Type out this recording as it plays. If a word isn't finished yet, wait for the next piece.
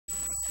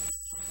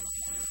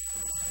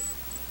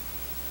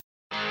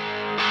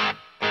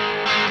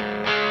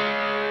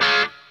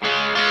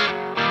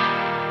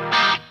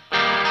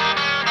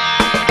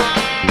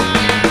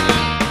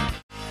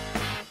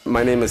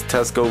My name is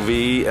Tesco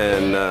Vee,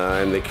 and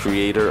I'm the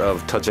creator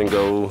of Touch and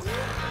Go,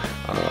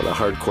 the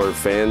hardcore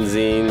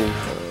fanzine.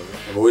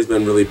 I've always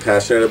been really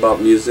passionate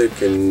about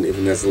music, and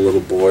even as a little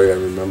boy I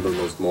remember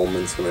those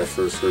moments when I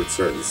first heard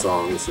certain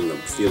songs and the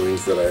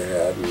feelings that I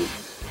had,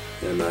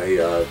 and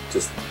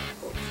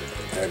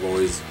I've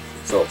always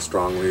felt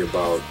strongly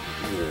about,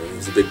 it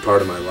was a big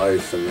part of my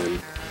life. And then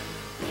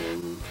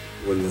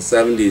when the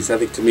 70s, I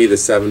think to me the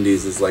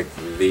 70s is like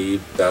the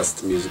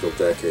best musical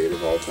decade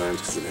of all time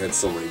because it had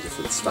so many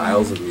different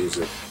styles of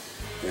music,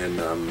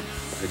 and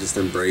I just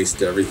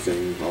embraced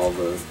everything, all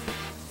the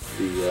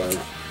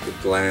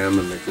glam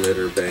and the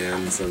glitter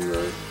bands and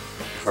the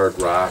hard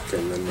rock.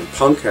 And then when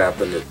punk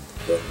happened, it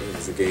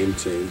was a game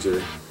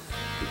changer.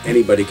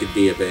 Anybody could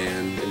be a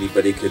band,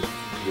 anybody could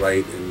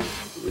write and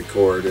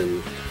record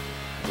and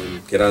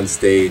get on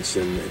stage,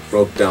 and it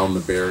broke down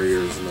the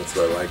barriers, and that's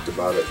what I liked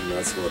about it, and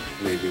that's what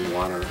made me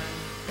want to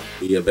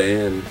be a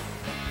band,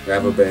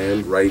 have a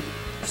band, write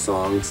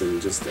songs, and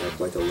just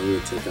act like a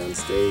lunatic on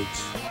stage.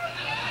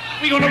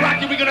 We're gonna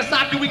rock you, we're gonna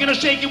sock you, we're gonna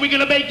shake you, we're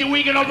gonna bake you,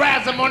 we're gonna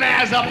razz on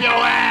ass up your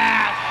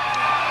ass.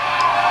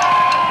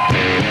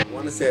 I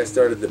want to say I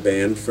started the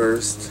band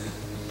first,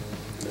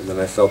 and then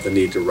I felt the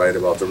need to write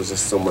about, there was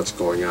just so much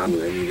going on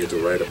and I needed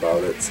to write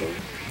about it. So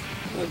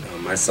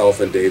myself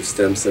and Dave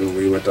Stimson,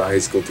 we went to high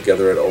school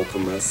together at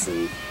Okemos,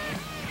 and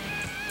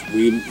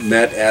we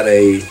met at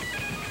a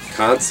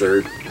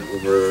concert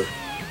over,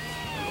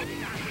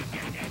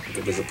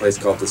 there was a place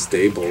called The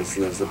Stables,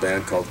 and there was a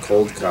band called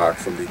Cold Cock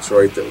from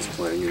Detroit that was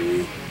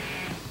playing,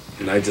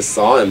 and I just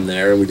saw him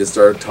there, and we just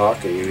started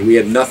talking, and we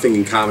had nothing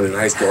in common in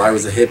high school. I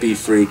was a hippie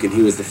freak, and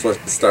he was the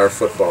star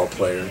football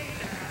player.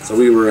 So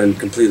we were in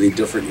completely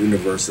different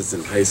universes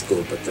in high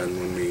school, but then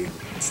when we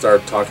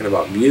started talking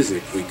about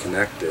music, we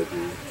connected,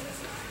 and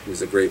it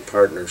was a great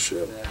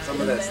partnership.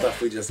 Some of that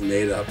stuff we just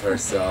made up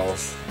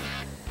ourselves.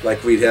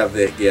 Like we'd have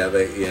we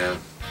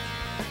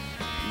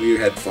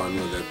had fun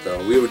with it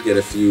though. We would get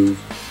a few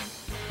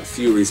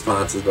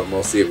responses, but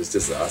mostly it was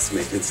just us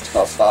making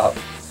stuff up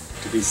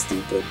to be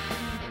stupid.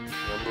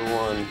 Number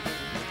one.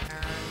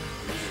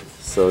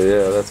 So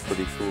yeah, that's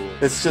pretty cool.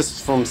 It's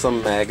just from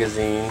some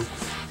magazine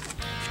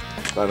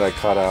that I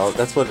cut out.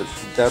 That's what it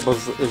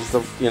was.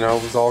 It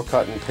was all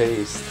cut and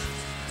paste.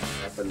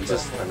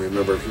 I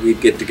remember we'd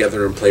get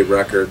together and play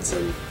records,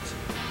 and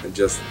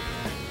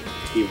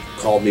he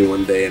called me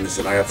one day and he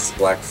said, I got this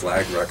Black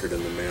Flag record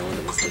in the mail, and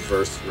it was the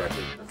first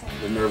record,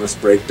 the Nervous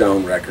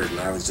Breakdown record, and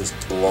I was just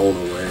blown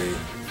away.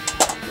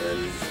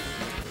 And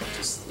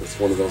it's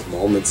one of those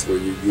moments where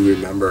you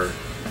remember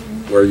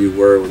where you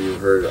were when you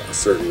heard a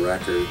certain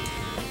record.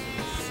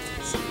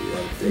 So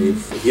yeah,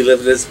 Dave, he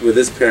lived with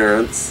his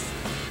parents,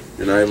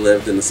 and I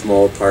lived in a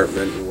small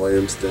apartment in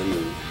Williamston,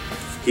 and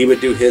he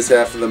would do his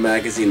half of the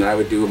magazine, I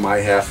would do my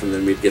half, and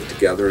then we'd get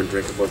together and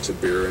drink a bunch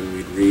of beer, and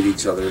we'd read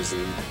each other's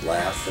and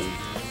laugh and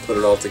put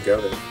it all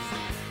together.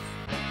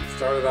 It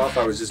started off,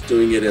 I was just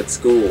doing it at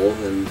school,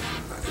 and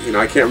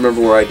I can't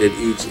remember where I did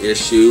each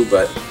issue,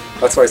 but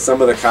that's why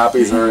some of the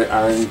copies are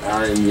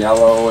in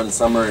yellow, and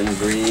some are in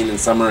green, and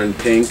some are in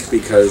pink,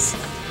 because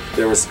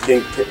there was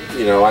pink,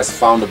 I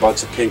found a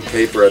bunch of pink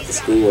paper at the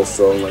school,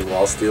 so I'm like, well,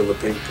 I'll steal the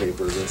pink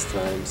paper this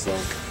time. So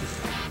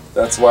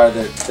that's why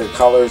the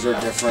colors are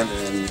different.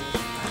 And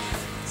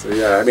so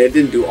yeah, I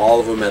didn't do all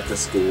of them at the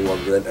school.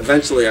 But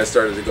eventually I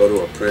started to go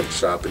to a print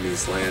shop in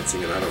East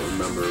Lansing, and I don't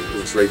remember, it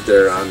was right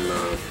there on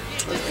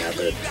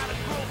Abbott.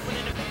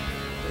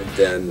 And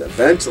then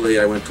eventually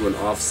I went to an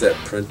offset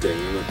printing.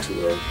 I went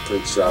to a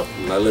print shop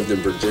when I lived in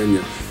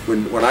Virginia.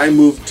 When I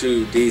moved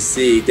to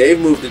DC, Dave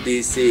moved to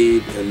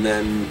DC, and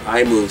then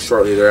I moved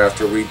shortly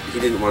thereafter. He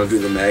didn't want to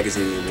do the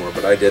magazine anymore,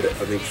 but I did,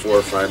 I think, 4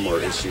 or 5 more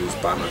issues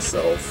by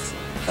myself.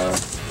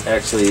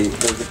 Actually,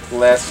 the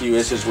last few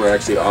issues were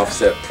actually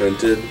offset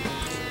printed,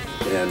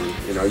 and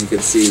you can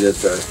see that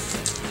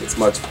it's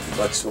much.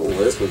 Well,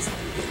 this was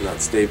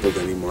not stapled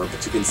anymore,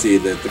 but you can see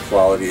that the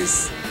quality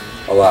is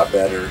a lot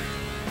better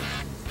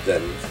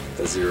than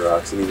the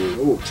Xerox. And even,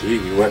 oh gee,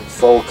 we went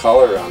full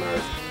color on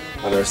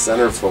our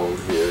centerfold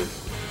here.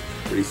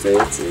 Pretty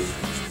fancy.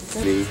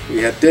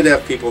 We did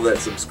have people that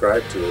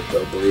subscribed to it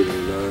though, believe it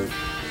or not.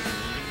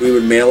 We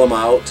would mail them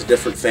out to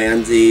different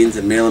fanzines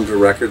and mail them to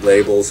record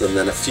labels, and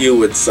then a few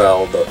would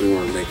sell, but we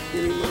weren't making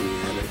any money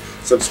on it.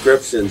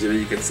 Subscriptions,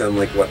 you could send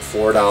like, what,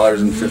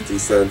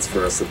 $4.50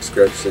 for a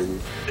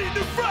subscription.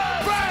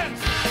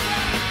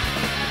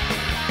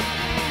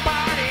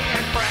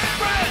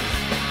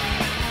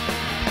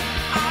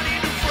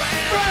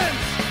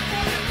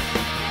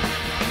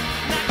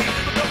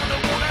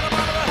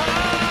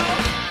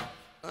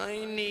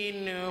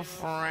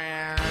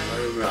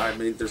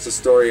 There's a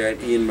story on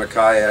Ian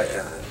Mackay, I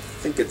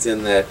think it's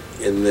in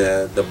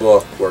the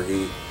book, where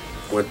he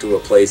went to a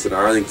place in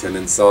Arlington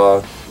and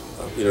saw,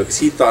 because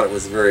he thought it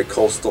was a very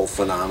coastal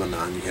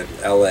phenomenon. You had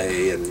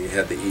LA, and you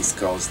had the East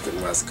Coast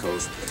and West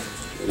Coast,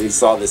 and he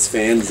saw this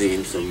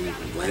fanzine from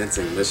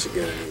Lansing,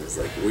 Michigan, and he was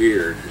like,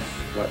 weird,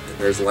 what,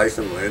 there's life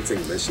in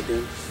Lansing,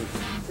 Michigan?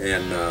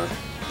 And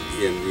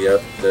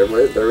yep,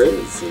 there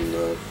is,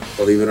 and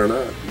believe it or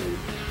not.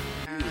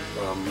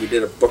 we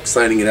did a book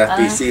signing at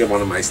FBC and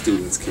one of my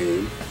students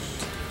came.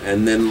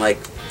 And then like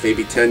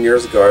maybe 10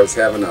 years ago I was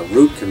having a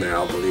root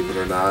canal, believe it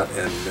or not,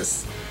 and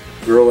this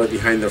girl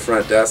behind the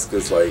front desk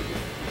was like,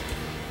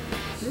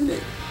 "You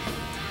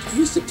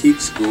used to teach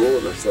school?"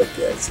 And I was like,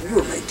 "Yes, you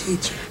were my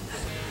teacher.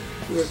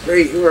 You were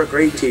great. You were a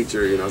great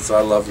teacher," you know. So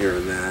I love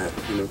hearing that,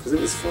 you know, because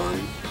it was fun.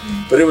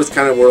 But it was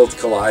kind of worlds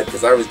collide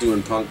because I was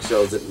doing punk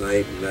shows at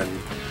night, and then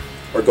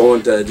or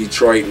going to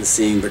Detroit and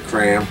seeing the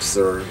Cramps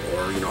or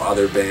you know,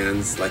 other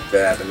bands like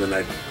that, and then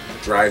I'd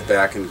drive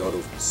back and go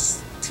to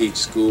teach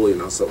school, you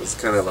know. So it was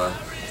kind of a,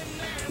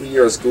 when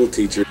you're a school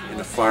teacher in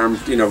a farm,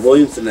 you know,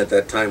 Williamson at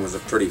that time was a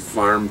pretty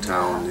farm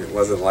town. It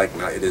wasn't like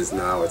it is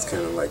now. It's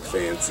kind of like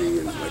fancy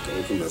and like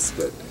infamous,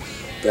 but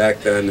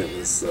back then it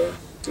was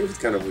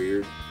kind of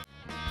weird.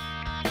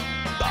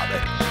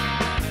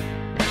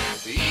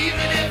 Even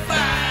if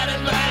I'd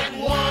invite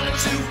 1 or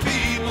 2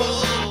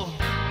 people,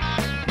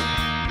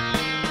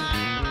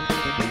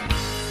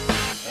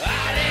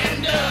 I'd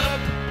end up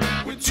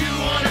with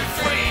 200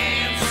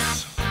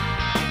 friends.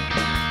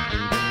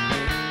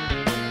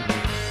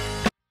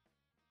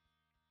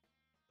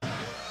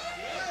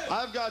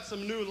 I've got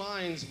some new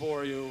lines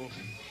for you.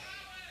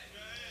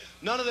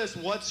 None of this,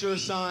 what's your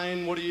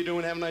sign, what are you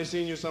doing, haven't I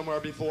seen you somewhere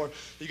before?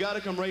 You got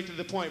to come right to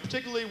the point,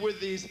 particularly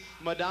with these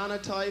Madonna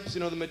types,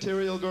 you know, the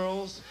material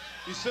girls.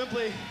 You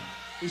simply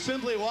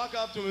walk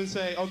up to them and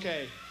say,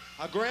 "Okay,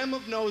 a gram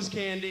of nose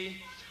candy,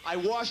 I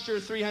washed your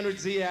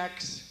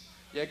 300ZX,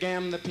 you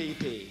gam the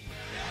PP."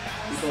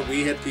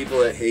 We had people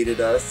that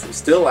hated us.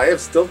 I have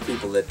still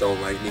people that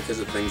don't like me because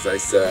of things I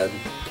said.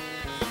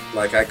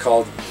 Like I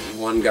called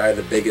one guy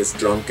the biggest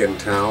drunk in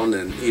town,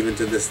 and even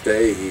to this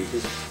day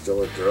he's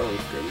still a drunk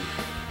and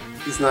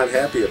he's not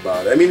happy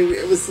about it. I mean,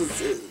 it was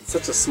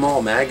such a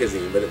small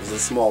magazine, but it was a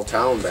small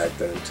town back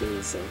then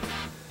too, so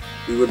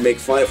we would make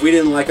fun. If we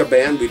didn't like a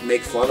band, we'd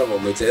make fun of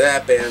them. We'd say,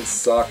 "That band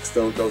sucks,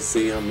 don't go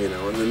see them," you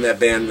know, and then that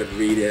band would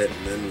read it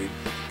and then we'd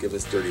give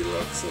us dirty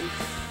looks.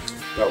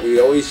 But we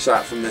always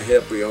shot from the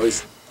hip. We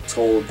always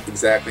told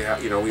exactly how,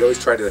 you know, we always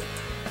tried to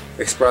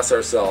express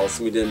ourselves.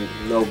 We didn't,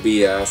 no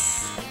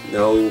BS,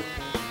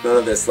 none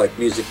of this like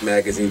music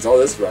magazines, all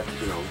this rock,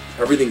 you know,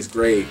 everything's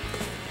great,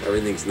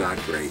 everything's not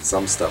great,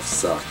 some stuff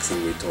sucks,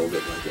 and we told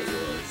it like it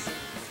was.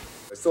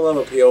 I still have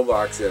a P.O.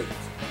 box at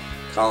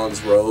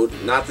Collins Road,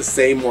 not the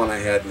same one I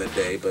had in the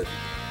day, but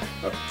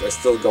I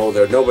still go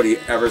there. Nobody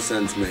ever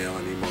sends mail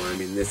anymore. I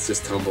mean, it's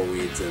just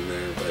tumbleweeds in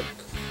there, but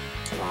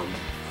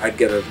I'd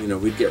get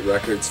we'd get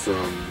records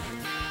from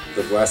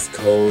the West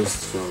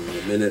Coast, from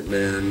the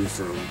Minutemen,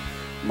 from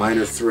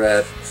Minor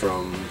Threat,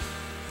 from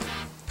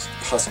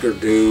Husker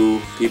Du.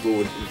 People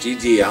would,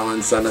 G.G.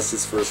 Allen sent us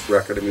his first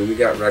record. I mean, we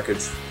got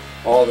records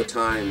all the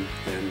time,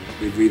 and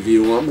we'd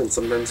review them, and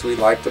sometimes we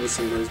liked them,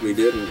 sometimes we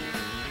didn't.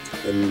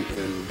 And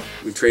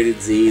we traded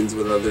zines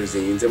with other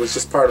zines. It was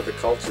just part of the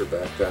culture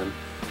back then.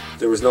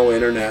 There was no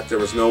internet, there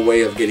was no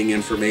way of getting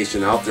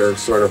information out there,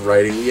 sort of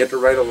writing. You had to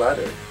write a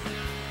letter.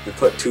 You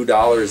put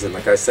 $2 in,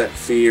 like I sent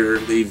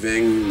Fear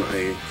leaving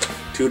my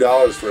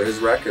 $2 for his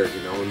record,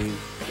 you know, and he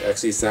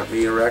actually sent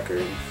me a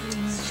record.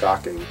 It's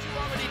shocking. You're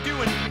already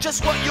doing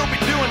just what you'll be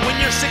doing when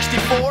you're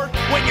 64,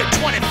 when you're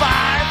 25.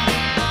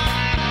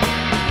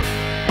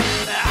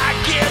 I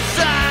guess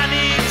I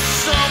need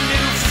some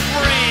new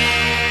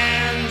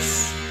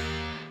friends.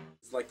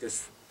 It's like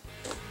this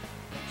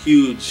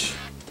huge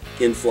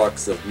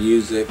influx of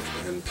music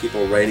and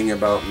people writing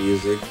about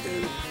music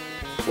and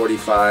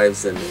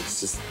 45s, and it's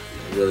just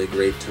a really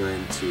great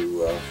time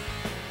to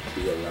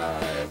be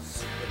alive.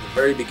 At the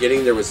very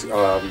beginning there was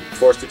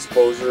Forced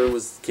Exposure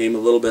came a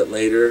little bit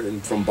later,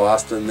 and from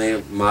Boston they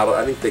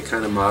I think they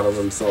kind of modeled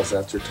themselves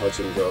after Touch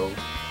and Go.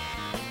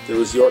 There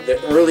was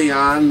early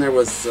on there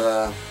was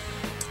the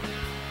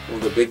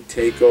Big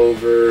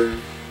Takeover.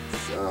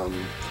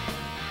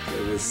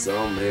 There was,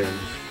 oh man,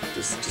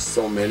 just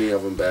so many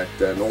of them back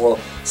then. Well,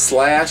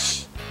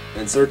 Slash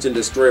and Search and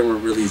Destroy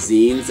weren't really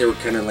zines. They were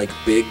kind of like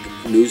big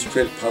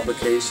newsprint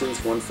publications,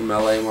 one from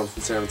LA, one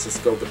from San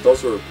Francisco, but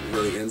those were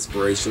really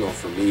inspirational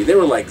for me. They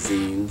were like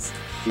zines.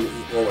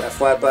 Well,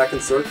 Flat Black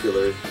and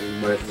Circular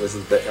was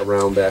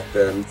around back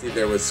then.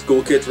 There was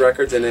School Kids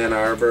Records in Ann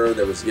Arbor,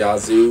 there was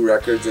Yazoo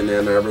Records in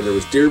Ann Arbor, there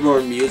was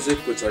Dearborn Music,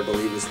 which I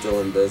believe is still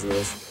in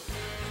business.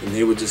 And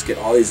they would just get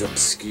all these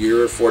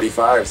obscure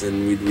 45s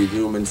and we'd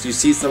review them. And you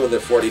see some of the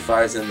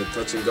 45s in the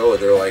Touch and Go,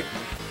 they're like,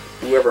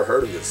 whoever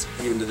heard of this?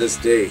 Even to this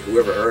day,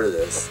 whoever heard of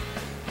this?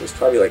 There's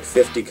probably like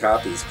 50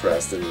 copies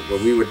pressed, and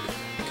we would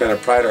kind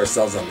of pride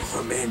ourselves on,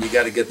 oh man, you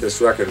got to get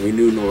this record. We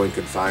knew no one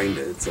could find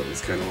it, so it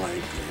was kind of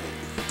like,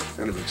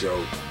 kind of a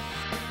joke.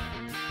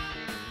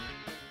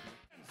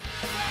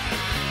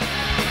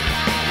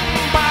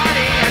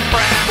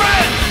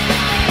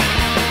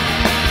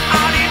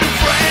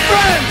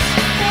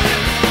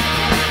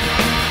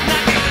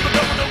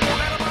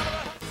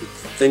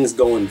 Things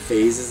go in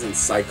phases and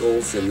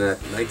cycles, and that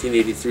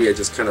 1983 I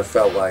just kind of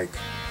felt like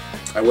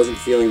I wasn't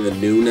feeling the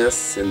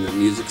newness in the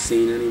music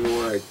scene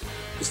anymore. I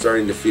was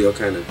starting to feel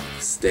kind of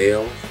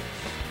stale,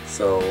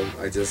 so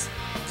I just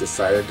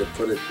decided to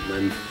put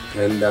my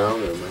pen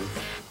down or my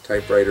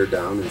typewriter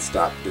down and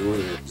stopped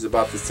doing it. It was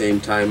about the same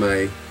time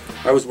I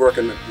was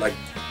working, like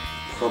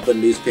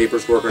pumping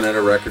newspapers, working at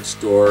a record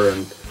store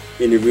and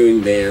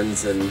interviewing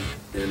bands, and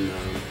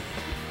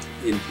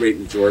right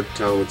in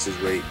Georgetown, which is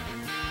right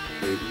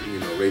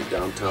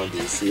downtown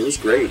DC. It was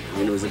great. I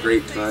mean, it was a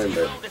great time,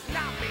 but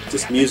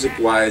just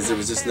music-wise, there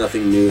was just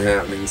nothing new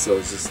happening, so it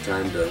was just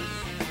time to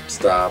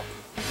stop.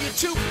 You're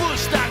too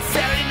pushed on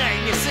Saturday night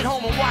and you sit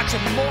home and watch a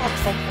morgue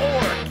from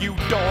Org, you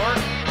dork.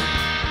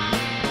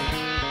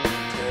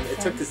 And it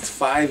took us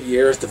 5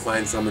 years to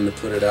find someone to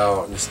put it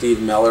out. And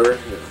Steve Miller,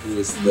 who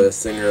was the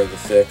singer of The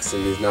Fix,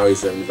 and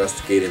he's an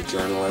investigative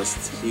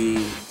journalist,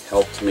 he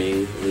helped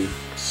me. We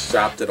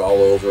shopped it all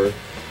over.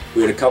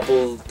 We had a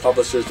couple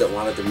publishers that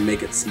wanted to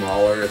make it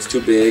smaller. It's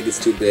too big.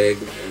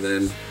 And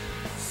then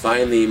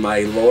finally my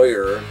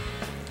lawyer,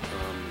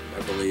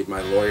 I believe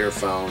my lawyer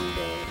found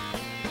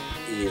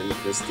Ian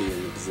Christie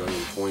and the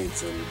Bazillion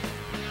Points, and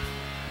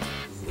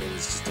it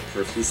was just a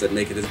perfect. He said,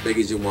 make it as big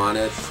as you want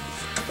it.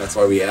 That's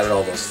why we added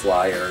all those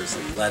flyers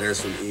and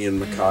letters from Ian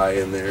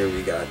Mackay in there.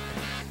 We got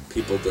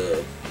people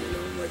to,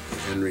 like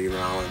Henry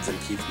Rollins and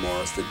Keith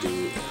Morris to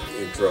do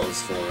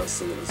intros for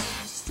us, and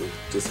it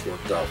just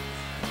worked out.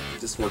 It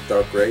just worked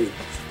out great.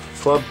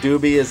 Club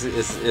Doobie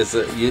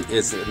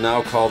is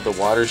now called the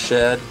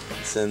Watershed.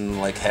 It's in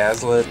like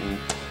Hazlitt, and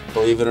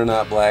believe it or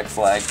not, Black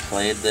Flag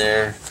played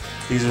there.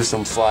 These are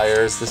some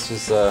flyers. This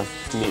was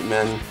to meet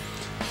men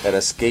at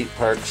a skate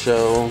park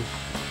show.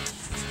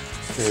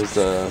 Here's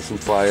some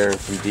flyer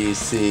from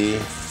DC.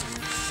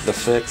 The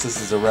Fix.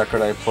 This is a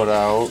record I put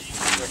out.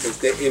 Because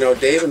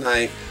Dave and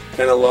I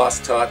kind of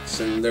lost touch,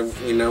 and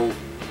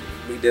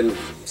we didn't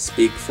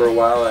speak for a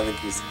while. I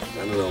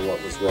don't know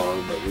what was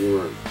wrong, but we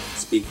weren't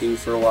speaking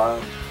for a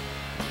while.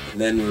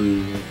 And then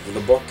when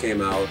the book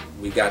came out,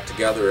 we got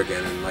together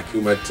again, and like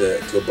we went to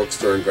a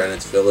bookstore in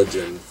Greenwich Village,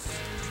 and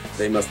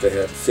they must have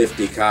had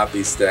 50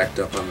 copies stacked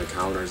up on the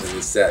counters, and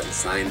we sat and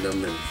signed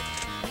them, and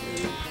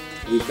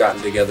we've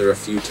gotten together a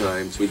few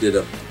times. We did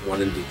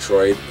one in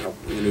Detroit.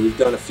 We've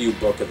done a few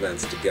book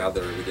events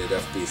together. We did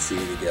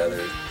FBC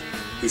together.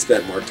 He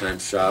spent more time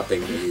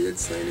shopping than he did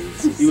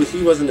signings.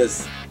 He wasn't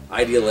as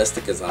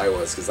idealistic as I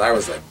was, because I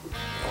was like,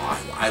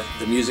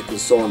 the music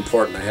was so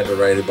important, I had to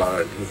write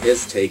about it.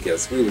 His take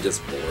is, we were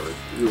just bored.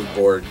 We were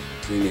bored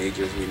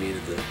teenagers. We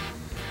needed to.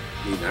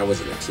 I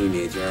wasn't a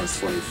teenager. I was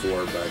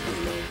 24, but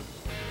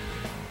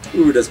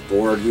we were just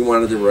bored. We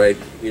wanted to write,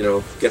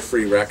 get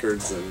free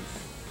records, and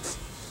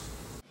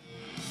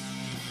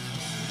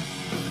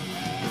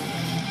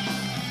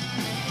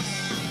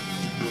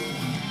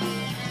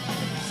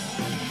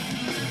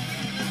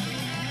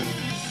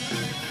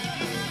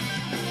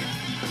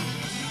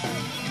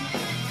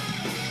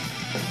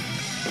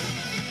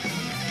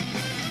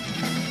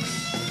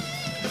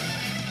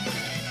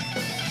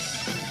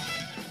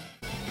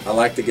I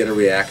like to get a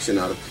reaction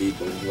out of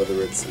people,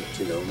 whether it's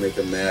make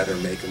them mad or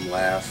make them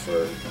laugh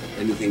or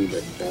anything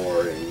but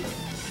boring.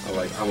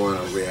 I want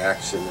a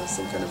reaction,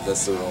 some kind of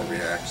visceral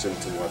reaction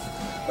to what.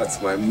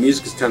 That's my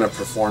music is kind of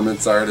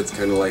performance art. It's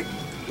kind of like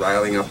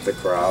riling up the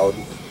crowd,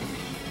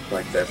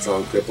 like that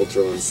song "Crippled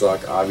Children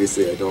Suck."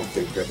 Obviously, I don't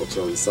think "Crippled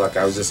Children Suck."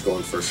 I was just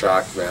going for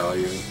shock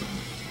value.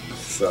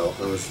 So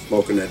I was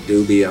smoking a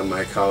doobie on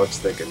my couch,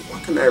 thinking,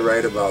 what can I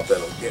write about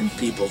that'll get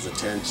people's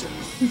attention?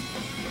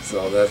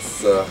 So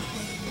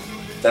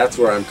that's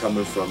where I'm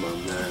coming from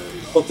on that.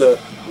 People to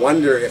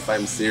wonder if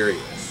I'm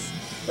serious.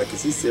 Like,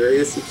 is he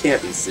serious? He can't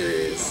be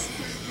serious.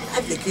 I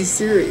think he's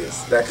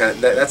serious.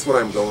 That's what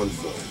I'm going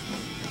for.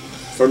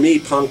 For me,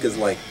 punk is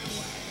like,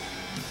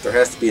 there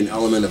has to be an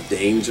element of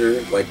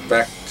danger. Like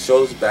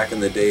shows back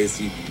in the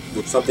days,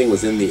 something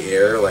was in the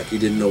air, like you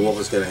didn't know what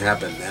was going to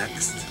happen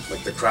next.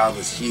 Like the crowd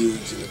was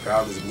huge and the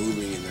crowd was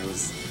moving and there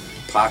was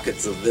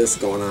pockets of this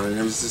going on, and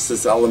there was just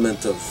this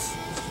element of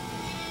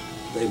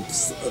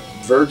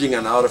verging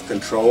on out of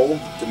control.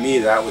 To me,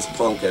 that was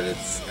punk at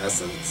its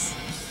essence.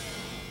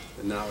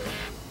 And now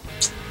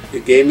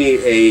it gave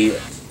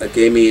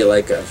me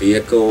like a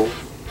vehicle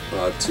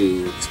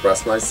to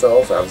express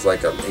myself. I was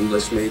like an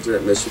English major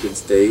at Michigan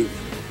State,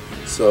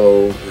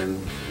 so,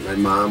 and my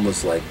mom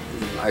was like,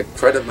 I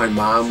credit my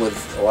mom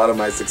with a lot of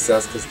my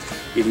success, because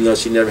even though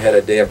she never had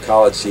a day of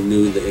college, she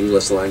knew the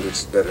English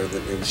language better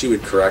than me. She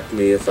would correct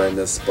me if I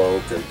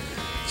misspoke, and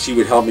she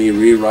would help me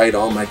rewrite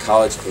all my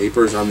college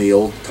papers on the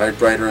old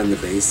typewriter in the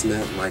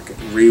basement, like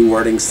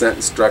rewording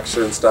sentence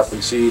structure and stuff,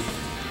 and she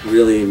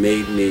really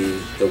made me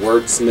the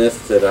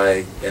wordsmith that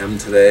I am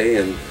today.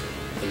 And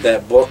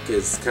that book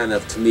is kind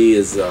of, to me,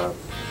 is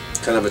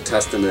kind of a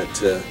testament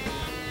to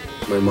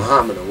my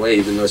mom in a way,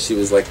 even though she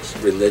was like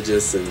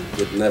religious and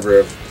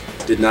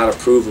did not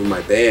approve of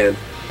my band.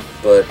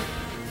 But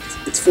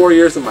it's 4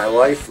 years of my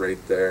life right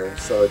there,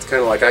 so it's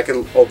kind of like I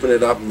can open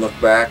it up and look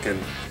back, and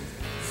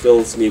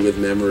fills me with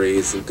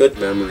memories, and good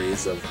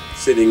memories of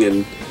sitting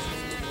and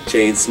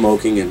chain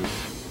smoking and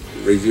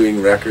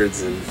reviewing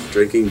records and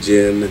drinking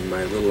gin in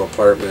my little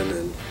apartment,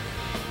 and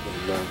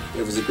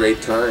it was a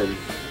great time.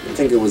 I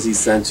think it was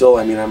essential.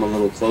 I mean, I'm a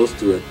little close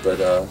to it, but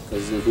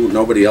because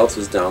nobody else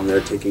was down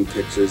there taking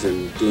pictures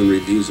and doing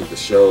reviews of the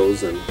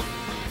shows, and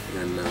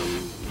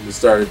we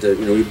started to,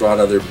 we brought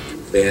other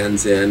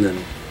bands in, and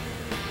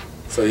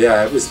so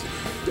yeah, it was,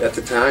 at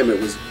the time it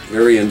was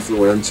very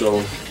influential.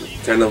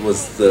 It kind of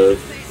was the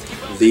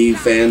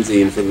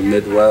fanzine for the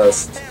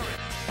Midwest.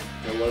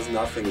 There was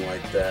nothing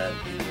like that.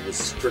 It was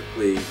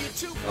strictly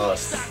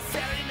us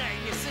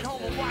and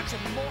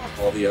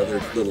all the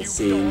other little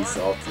scenes,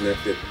 all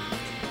connected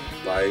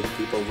by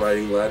people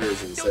writing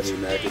letters and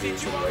sending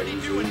magazines and writing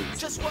zines.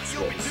 That's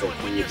what was so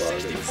cool about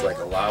it. It was like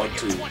allowed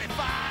to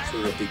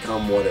sort of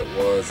become what it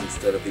was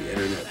instead of the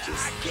internet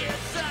just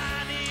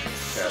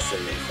passing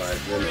in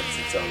 5 minutes.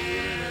 It's on the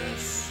internet.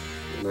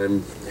 And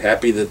I'm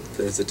happy that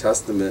there's a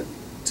testament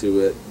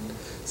to it.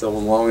 So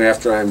long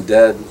after I'm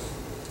dead,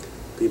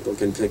 people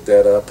can pick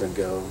that up and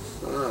go,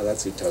 ah,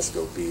 that's who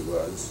Tesco Vee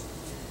was.